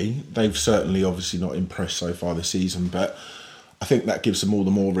lightly. They've certainly, obviously, not impressed so far this season, but I think that gives them all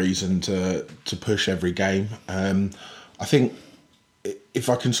the more reason to push every game. I think if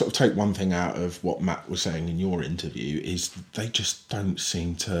I can sort of take one thing out of what Matt was saying in your interview, is they just don't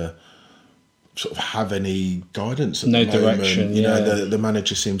seem to sort of have any guidance at the moment. Direction. You know, the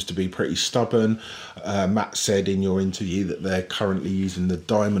manager seems to be pretty stubborn. Matt said in your interview that they're currently using the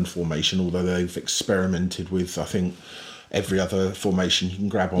diamond formation, although they've experimented with, I think, every other formation you can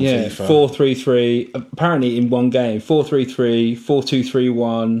grab on FIFA. 4-3-3. Apparently in one game, 4-3-3,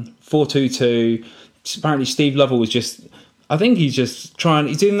 4-2-3-1, 4-2-2. Apparently Steve Lovell was just... I think he's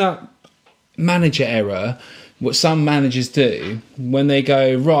doing that manager error, what some managers do, when they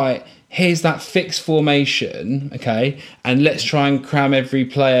go, right, here's that fixed formation, okay, and let's try and cram every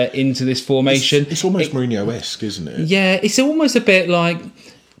player into this formation. It's almost Mourinho-esque, isn't it? Yeah, it's almost a bit like...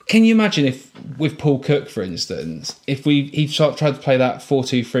 Can you imagine if, with Paul Cook, for instance, if he tried to play that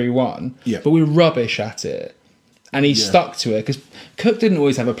 4-2-3-1, but we were rubbish at it, and he stuck to it, because Cook didn't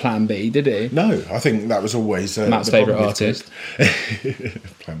always have a plan B, did he? No, I think that was always... Matt's favourite artist.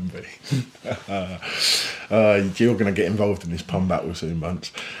 Plan B. You're going to get involved in this pun battle soon,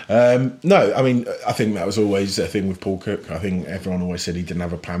 Bunce. No, I mean, I think that was always a thing with Paul Cook. I think everyone always said he didn't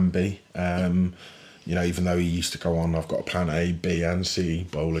have a plan B. You know, even though he used to go on, I've got a plan A, B and C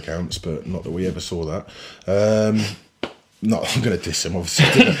by all accounts, but not that we ever saw that. I'm going to diss him,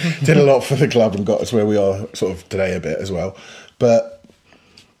 obviously. Did a lot for the club and got us where we are sort of today a bit as well. But,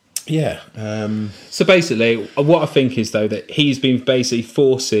 yeah. So basically, what I think is, though, that he's been basically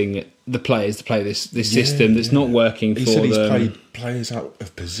forcing the players to play this system that's not working for them. He said he's played players out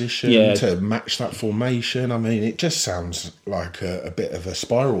of position to match that formation. I mean, it just sounds like a bit of a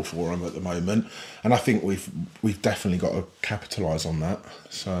spiral for him at the moment. And I think we've definitely got to capitalise on that.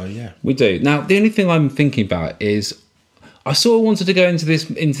 So, yeah. We do. Now, the only thing I'm thinking about is... I sort of wanted to go into this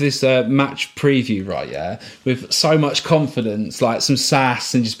match preview, right, with so much confidence, like some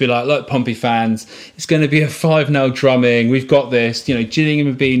sass, and just be like, look, Pompey fans, it's going to be a 5-0 drumming. We've got this. You know, Gillingham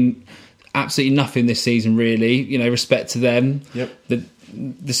have been absolutely nothing this season, really. You know, respect to them. Yep.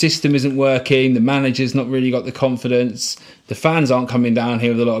 The system isn't working. The manager's not really got the confidence. The fans aren't coming down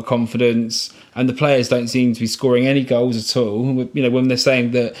here with a lot of confidence, and the players don't seem to be scoring any goals at all. You know, when they're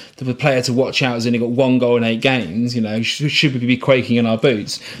saying that the player to watch out has only got 1 goal in 8 games, you know, should we be quaking in our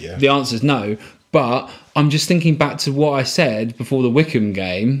boots? Yeah. The answer is no. But I'm just thinking back to what I said before the Wickham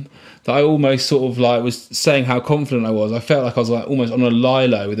game, that I almost sort of like was saying how confident I was. I felt like I was like almost on a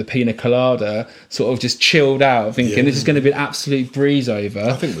lilo with a pina colada, sort of just chilled out, thinking this is going to be an absolute breeze over.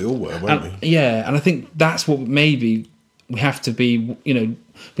 I think we all were, weren't we? Yeah, and I think that's what maybe we have to be, you know,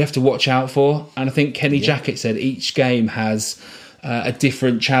 we have to watch out for. And I think Kenny Jackett said each game has a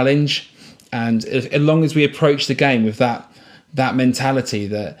different challenge. And as long as we approach the game with that mentality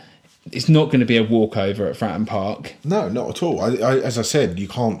that it's not going to be a walkover at Fratton Park. No, not at all. I, as I said, you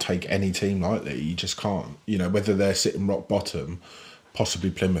can't take any team lightly. You just can't. You know, whether they're sitting rock bottom, possibly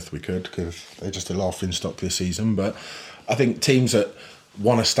Plymouth we could, because they're just a laughing stock this season. But I think teams that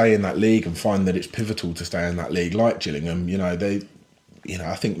want to stay in that league and find that it's pivotal to stay in that league, like Gillingham, you know,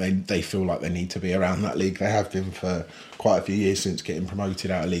 I think they feel like they need to be around that league. They have been for quite a few years since getting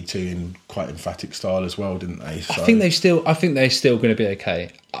promoted out of League Two in quite emphatic style as well, didn't they? So, I think they're still going to be okay.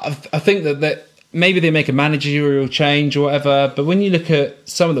 I think that maybe they make a managerial change or whatever, but when you look at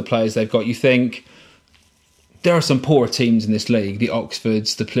some of the players they've got, you think there are some poorer teams in this league, the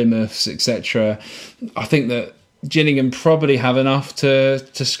Oxfords, the Plymouths, etc. I think that Gillingham probably have enough to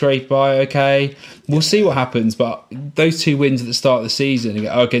scrape by okay. We'll see what happens, but those 2 wins at the start of the season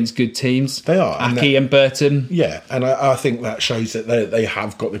are against good teams. They are. Aki and Burton. Yeah, and I think that shows that they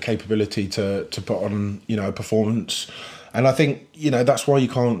have got the capability to put on, you know, a performance. And I think, you know, that's why you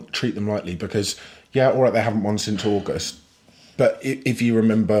can't treat them lightly, because, yeah, all right, they haven't won since August. But if you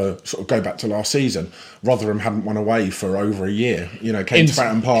remember, sort of go back to last season, Rotherham hadn't won away for over a year. You know, came to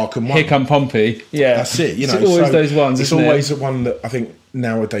Fratton Park and won. Here come Pompey. Yeah, that's it. You know, it's always those ones. It's always the one that I think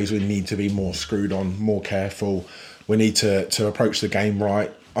nowadays we need to be more screwed on, more careful. We need to approach the game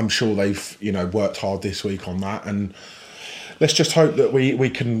right. I'm sure they've, you know, worked hard this week on that, and let's just hope that we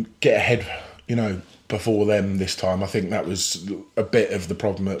can get ahead, you know, before them this time. I think that was a bit of the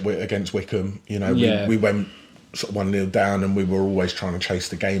problem against Wickham. You know, we went sort of 1-0 down and we were always trying to chase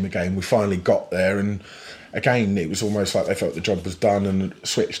the game again. We finally got there, and again it was almost like they felt the job was done and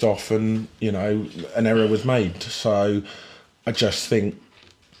switched off, and, you know, an error was made. So I just think,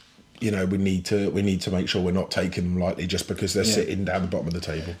 you know, we need to make sure we're not taking them lightly just because they're sitting down the bottom of the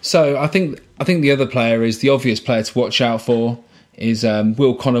table. So I think the other player is the obvious player to watch out for is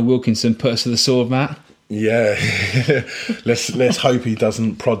Will Connor Wilkinson, put us to the sword, Matt. Yeah, let's hope he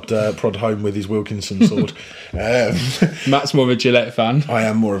doesn't prod home with his Wilkinson sword. Matt's more of a Gillette fan. I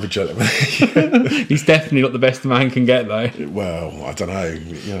am more of a Gillette fan. He's definitely not the best man can get, though. Well, I don't know.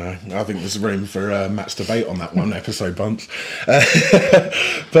 You know, I think there's room for Matt's debate on that one episode, Bunce.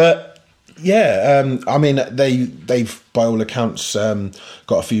 But yeah, I mean, they've by all accounts got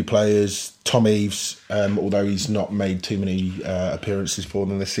a few players. Tom Eaves, although he's not made too many appearances for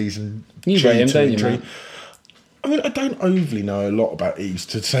them this season. You rate him, don't you, Matt? I mean, I don't overly know a lot about Eaves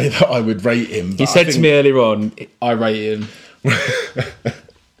to say that I would rate him. But he said to me earlier on, I rate him.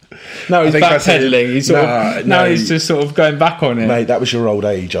 No, he's backpedaling. Now he's just sort of going back on it. Mate, that was your old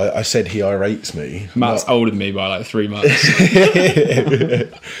age. I said he irates me. Matt's older than me by like 3 months.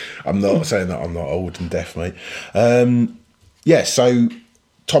 I'm not saying that I'm not old and deaf, mate. So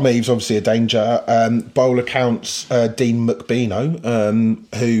Tom Eaves, obviously a danger. By all accounts, Dean McBeano,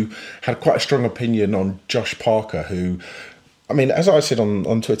 who had quite a strong opinion on Josh Parker, who, I mean, as I said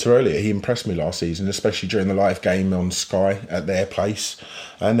on Twitter earlier, he impressed me last season, especially during the live game on Sky at their place.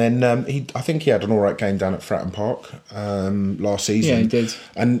 And then I think he had an all right game down at Fratton Park last season. Yeah, he did.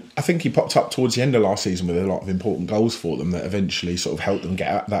 And I think he popped up towards the end of last season with a lot of important goals for them that eventually sort of helped them get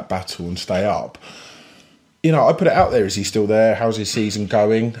out of that battle and stay up. You know, I put it out there, is he still there? How's his season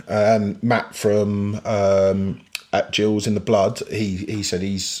going? Matt from at Gills in the Blood, he said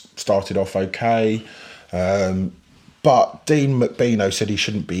he's started off okay. But Dean McBeano said he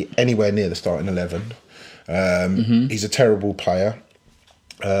shouldn't be anywhere near the starting 11. He's a terrible player.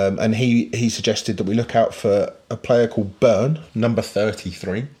 And he suggested that we look out for a player called Byrne, number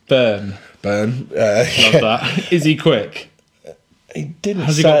 33. Byrne. Love that. Is he quick? He didn't.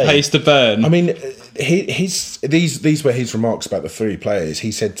 Has he got pace to burn? I mean, these were his remarks about the 3 players.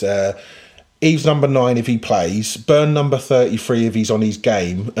 He said Eaves number 9 if he plays, Byrne number 33 if he's on his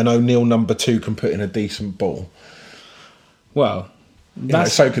game, and O'Neill number 2 can put in a decent ball. Well,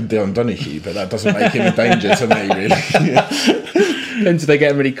 so could Dion Donahue, but that doesn't make him a danger to me, really. Then do they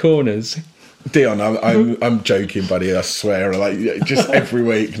get many corners? Dion, I'm joking, buddy. I swear, like just every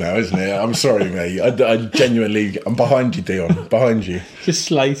week now, isn't it? I'm sorry, mate. I genuinely, I'm behind you, Dion. Behind you. Just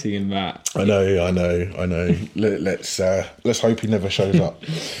slating him, Matt. I know. Let's hope he never shows up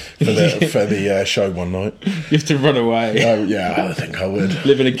for the show one night. You have to run away. Oh yeah, I think I would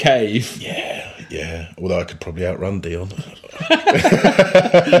Live in a cave. Yeah. Although I could probably outrun Dion. Taking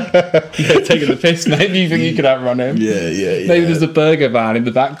the piss, maybe you think you could outrun him. Yeah. Maybe there's a burger van in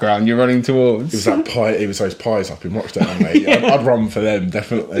the background you're running towards. It was that pie. It was those pies up in Rochdale, mate. I'd run for them,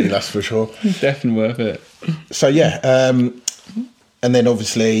 definitely. That's for sure. Definitely worth it. So yeah, and then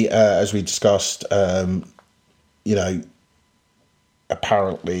obviously, as we discussed,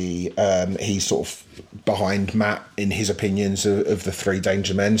 apparently he's sort of behind Matt in his opinions of the three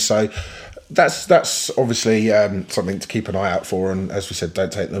danger men. So that's obviously something to keep an eye out for, and as we said,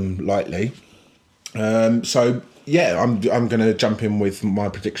 don't take them lightly. So yeah, I'm going to jump in with my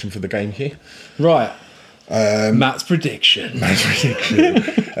prediction for the game here. Right. Matt's prediction.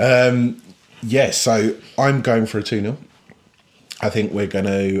 Yeah, so I'm going for a 2-0. I think we're going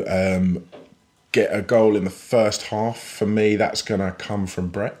to get a goal in the first half. For me, that's going to come from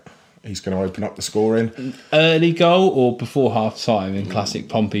Brett. He's going to open up the scoring. Early goal or before half time in classic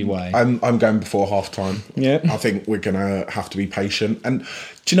Pompey way? I'm going before half time. Yeah. I think we're going to have to be patient. And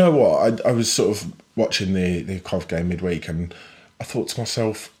do you know what? I was sort of watching the Cov game midweek, and I thought to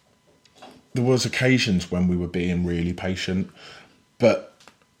myself, there was occasions when we were being really patient, but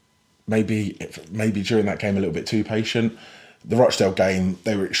maybe during that game a little bit too patient. The Rochdale game,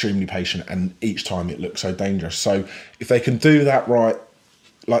 they were extremely patient, and each time it looked so dangerous. So if they can do that right,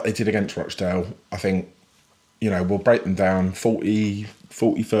 like they did against Rochdale, I think, we'll break them down 41st,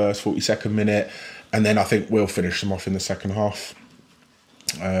 42nd minute, and then I think we'll finish them off in the second half.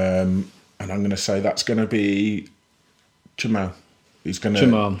 And I'm going to say that's going to be Jamal. He's going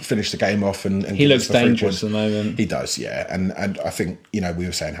to finish the game off and he looks dangerous at the moment. He does, yeah. And I think, we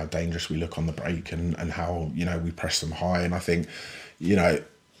were saying how dangerous we look on the break and how, we press them high. And I think,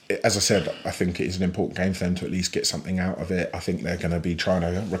 as I said, I think it is an important game for them to at least get something out of it. I think they're going to be trying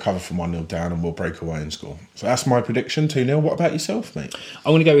to recover from 1-0 down, and we'll break away and score. So that's my prediction, 2-0. What about yourself, mate?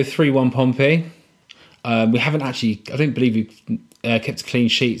 I'm going to go with 3-1 Pompey. We haven't actually, I don't believe we've kept a clean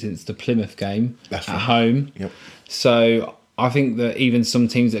sheet since the Plymouth game at home. Yep. So I think that even some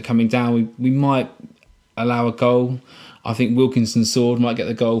teams that are coming down, we might allow a goal. I think Wilkinson Sword might get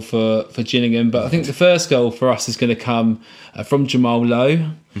the goal for Gillingham, but I think the first goal for us is going to come from Jamal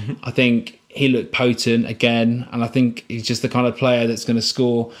Lowe. Mm-hmm. I think he looked potent again, and I think he's just the kind of player that's going to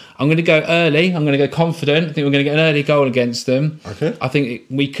score. I'm going to go early. I'm going to go confident. I think we're going to get an early goal against them. Okay. I think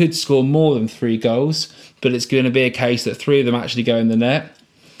we could score more than 3 goals, but it's going to be a case that 3 of them actually go in the net.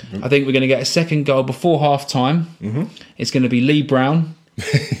 Mm-hmm. I think we're going to get a second goal before half time. Mm-hmm. It's going to be Lee Brown.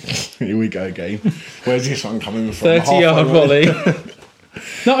 Here we go again. Where's this one coming from? 30-yard volley.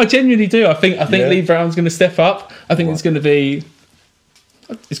 No, I genuinely do. I think Lee Brown's going to step up. I think it's going to be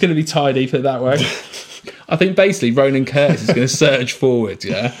tidy, put it that way. I think basically Ronan Curtis is going to surge forward,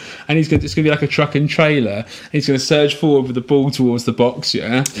 yeah, and it's going to be like a truck and trailer. He's going to surge forward with the ball towards the box,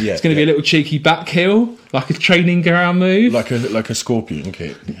 yeah. It's going to be a little cheeky back heel, like a training ground move, like a scorpion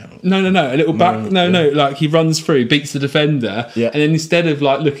kick. No, a little back. No, like he runs through, beats the defender, and then instead of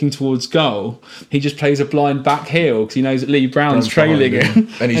like looking towards goal, he just plays a blind back heel because he knows that Lee Brown's trailing him,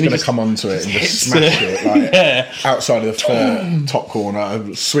 and he's going to come onto it and just smash it like outside of the top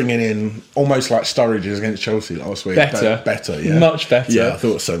corner, swinging in almost like Sturridge's against Chelsea last week. Better, yeah, much better. Yeah, I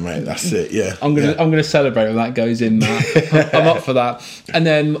thought so, mate. That's it. Yeah, I'm gonna celebrate when that goes in, Matt. I'm up for that. And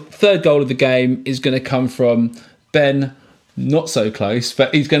then third goal of the game is going to come from Ben. Not so close,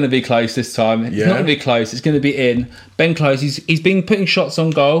 but he's going to be close this time. It's not going to be close. It's going to be in. Ben Close, he's been putting shots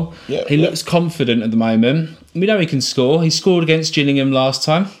on goal. He looks confident at the moment. We know he can score. He scored against Gillingham last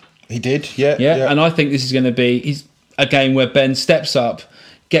time. He did, yeah. And I think this is going to be a game where Ben steps up,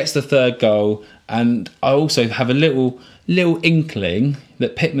 gets the third goal, and I also have a little inkling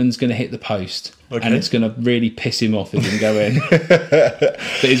that Pittman's going to hit the post. Okay. And it's going to really piss him off if he can go in. But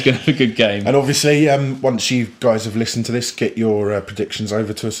he's going to have a good game. And obviously, once you guys have listened to this, get your predictions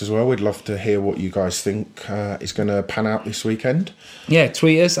over to us as well. We'd love to hear what you guys think is going to pan out this weekend. Yeah,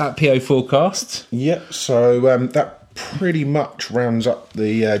 tweet us at PO Forecast. Yeah, so that pretty much rounds up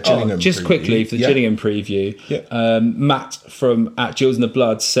the Gillingham just preview. Quickly for the Gillingham preview, Matt from at Jills in the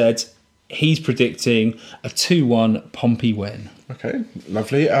Blood said he's predicting a 2-1 Pompey win. Okay,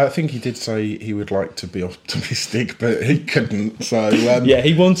 lovely. I think he did say he would like to be optimistic, but he couldn't. So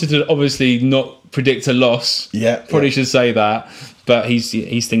he wanted to obviously not predict a loss. Probably should say that, but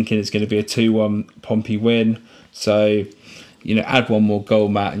he's thinking it's going to be a 2-1 Pompey win. So add one more goal,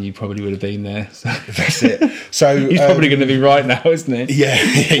 Matt, and you probably would have been there. So. That's it. So he's probably going to be right now, isn't he? Yeah,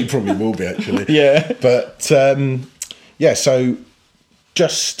 he probably will be actually. Yeah. But so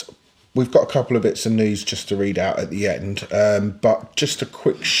we've got a couple of bits of news just to read out at the end. But just a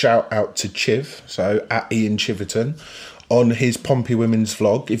quick shout out to Chiv, so at Ian Chiverton, on his Pompey Women's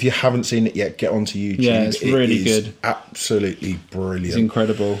vlog. If you haven't seen it yet, get onto YouTube. Yeah, it's really good. Absolutely brilliant. It's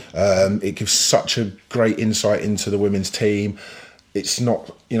incredible. It gives such a great insight into the women's team. It's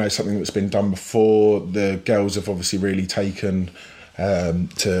not, something that's been done before. The girls have obviously really taken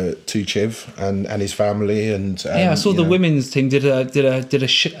to Chiv and his family, and I saw the women's team did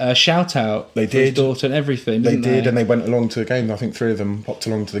a shout out. They for did his daughter and everything. They did, and they went along to the game. I think 3 of them popped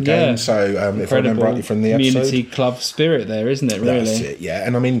along to the game. So if I remember rightly from the episode, community club spirit there, isn't it? Really, that's it. Yeah,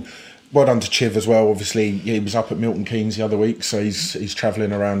 and I mean, well done to Chiv as well. Obviously, he was up at Milton Keynes the other week, so he's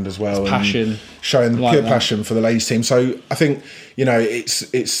travelling around as well, passion, showing pure passion for the ladies team. So I think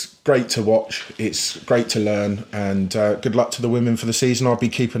it's great to watch. It's great to learn, and good luck to the women for the season. I'll be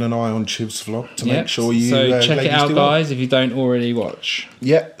keeping an eye on Chiv's vlog to make sure you. So check it out, guys, if you don't already watch.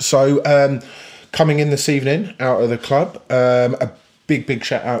 Yeah. So coming in this evening out of the club, a big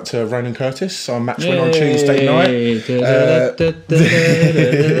shout out to Ronan Curtis, our match winner on Tuesday night. You've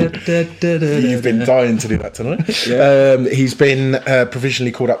been dying to do that tonight. Yeah. He's been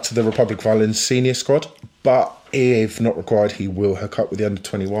provisionally called up to the Republic of Ireland senior squad, but if not required, he will hook up with the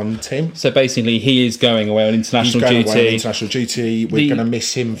under-21 team. So basically, he is going away on international duty. We're going to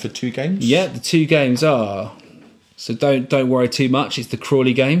miss him for 2 games. Yeah, the 2 games are. So don't worry too much. It's the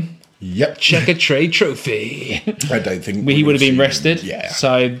Crawley game. Yep. Checker Trade Trophy. I don't think he would have been rested. Yeah.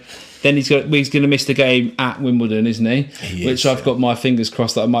 So then he's going to miss the game at Wimbledon, isn't he? Which I've got my fingers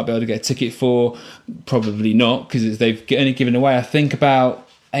crossed that I might be able to get a ticket for. Probably not, because they've only given away, I think, about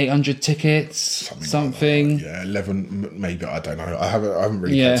 800 tickets, something. Like 11, maybe. I don't know. I haven't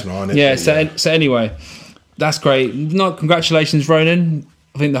really kept an eye on it. Yeah. So anyway, that's great. Congratulations, Ronan.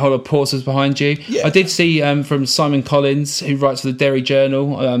 I think the whole of Portsmouth's behind you. Yeah. I did see from Simon Collins, who writes for the Derry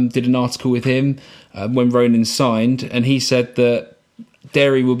Journal, did an article with him when Ronan signed, and he said that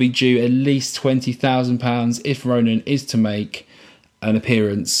Derry will be due at least £20,000 if Ronan is to make an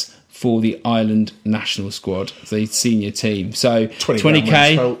appearance for the Ireland national squad, the senior team. So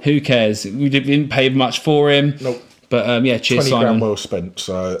 20k, who cares? We didn't pay much for him. Nope. But cheers, 20 Simon. grand well spent,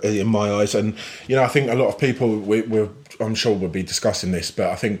 so in my eyes. And I think a lot of people, I'm sure we'll be discussing this, but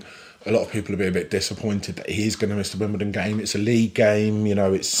I think a lot of people will be a bit disappointed that he is going to miss the Wimbledon game. It's a league game,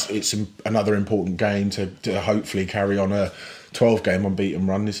 it's another important game to hopefully carry on a 12-game unbeaten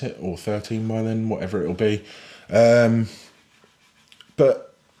run, is it? Or 13 by then, whatever it'll be.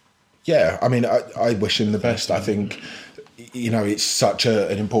 But yeah, I mean, I wish him the best. I think it's such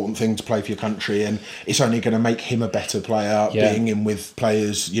an important thing to play for your country, and it's only going to make him a better player being in with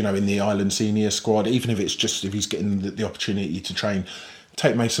players, in the Ireland senior squad, even if it's just if he's getting the opportunity to train.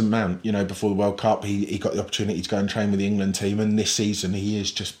 Take Mason Mount, before the World Cup, he got the opportunity to go and train with the England team, and this season he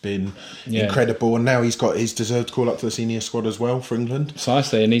has just been incredible, and now he's got his deserved call up to the senior squad as well for England.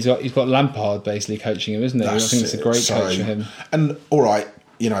 Precisely, and he's got Lampard basically coaching him, isn't he? I think it's a great coach for him. And all right,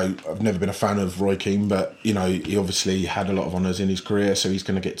 I've never been a fan of Roy Keane, but, he obviously had a lot of honours in his career, so he's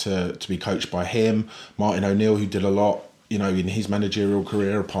going to get to be coached by him. Martin O'Neill, who did a lot, in his managerial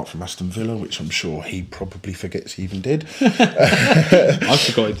career, apart from Aston Villa, which I'm sure he probably forgets he even did. I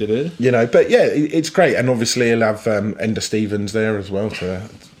forgot he did it. But yeah, it's great. And obviously he'll have Ender Stevens there as well to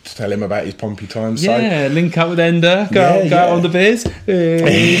tell him about his Pompey times. Yeah, so link up with Ender, go out on the beers.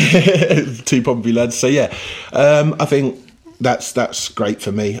 2 Pompey lads. So yeah, I think that's great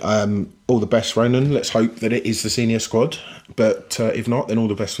for me. All the best, Ronan. Let's hope that it is the senior squad, but if not, then all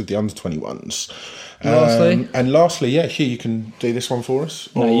the best with the under-21s. Lastly, Hugh, you can do this one for us.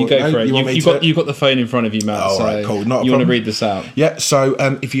 No, you go for it. You've got the phone in front of you, Matt. All right, cool. Not a you want to read this out? Yeah. So,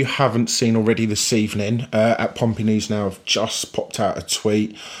 if you haven't seen already this evening, at Pompey News Now, I've just popped out a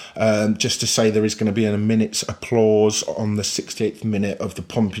tweet just to say there is going to be a minute's applause on the 68th minute of the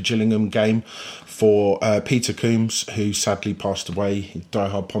Pompey Gillingham game for Peter Coombs, who sadly passed away,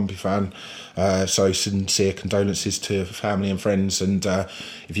 diehard Pompey fan. So sincere condolences to family and friends, and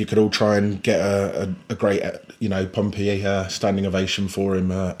if you could all try and get a great Pompey standing ovation for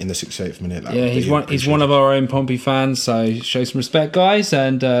him in the 68th minute. He's one of our own Pompey fans, so show some respect, guys.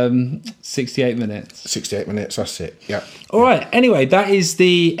 And 68 minutes. 68 minutes, that's it. Yeah. All right. Anyway, that is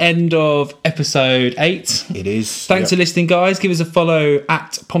the end of episode 8. It is. Thanks for listening, guys. Give us a follow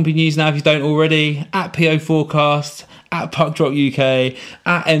at Pompey News Now if you don't already. At PO Forecast. At Puck Drop UK,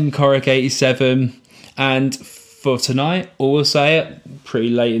 at MCorrick87, and for tonight, or we'll say it pretty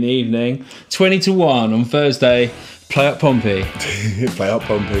late in the evening, 20-1 on Thursday. Play up Pompey. Play up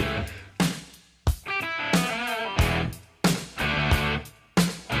Pompey.